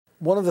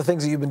One of the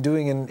things that you've been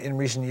doing in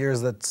recent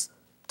years that's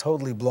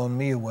totally blown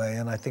me away,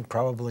 and I think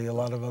probably a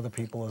lot of other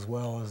people as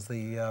well, is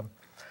the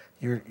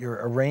your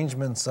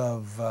arrangements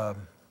of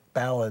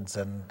ballads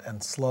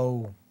and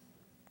slow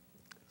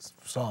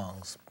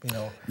songs. You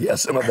know. Yeah,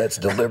 some of that's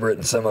deliberate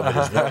and some of it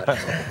is not.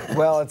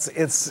 Well,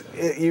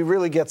 you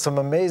really get some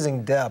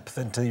amazing depth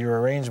into your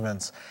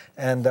arrangements,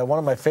 and one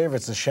of my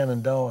favorites is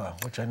Shenandoah,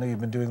 which I know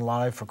you've been doing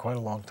live for quite a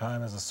long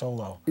time as a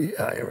solo.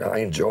 Yeah,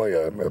 I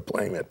enjoy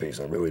playing that piece.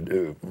 I really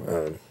do.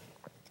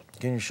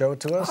 Can you show it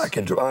to us? I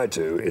can try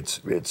to. It's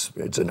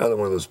another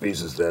one of those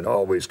pieces that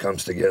always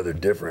comes together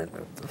different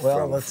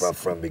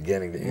from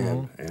beginning to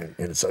end, and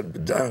it's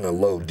done in a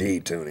low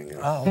D tuning.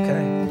 Oh,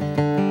 okay.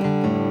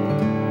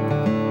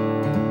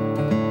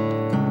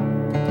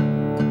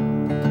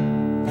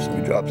 So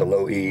we drop the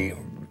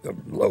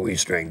low E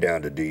string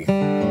down to D.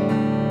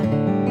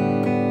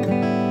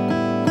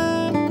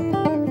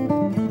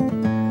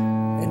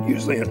 And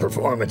usually in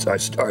performance, I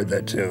start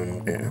that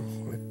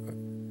tune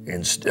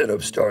instead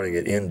of starting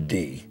it in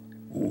D,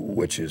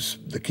 which is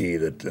the key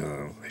that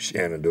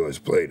Shenandoah is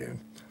played in.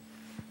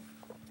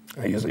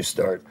 I usually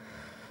start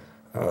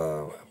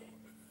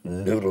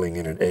noodling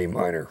in an A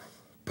minor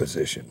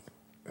position.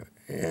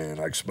 And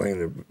I try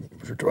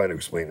to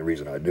explain the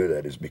reason I do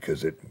that is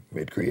because it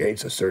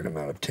creates a certain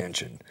amount of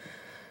tension.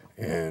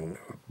 And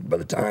by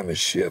the time the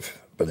shift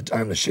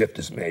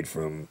is made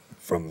from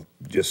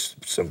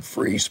just some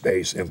free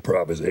space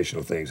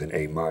improvisational things in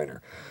A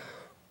minor,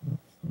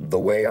 the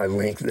way I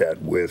link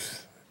that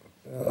with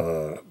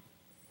the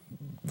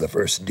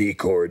first D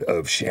chord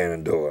of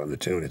Shenandoah, the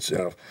tune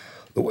itself,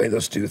 the way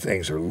those two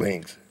things are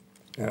linked,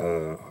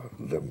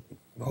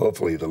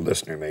 hopefully the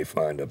listener may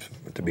find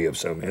to be of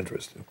some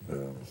interest.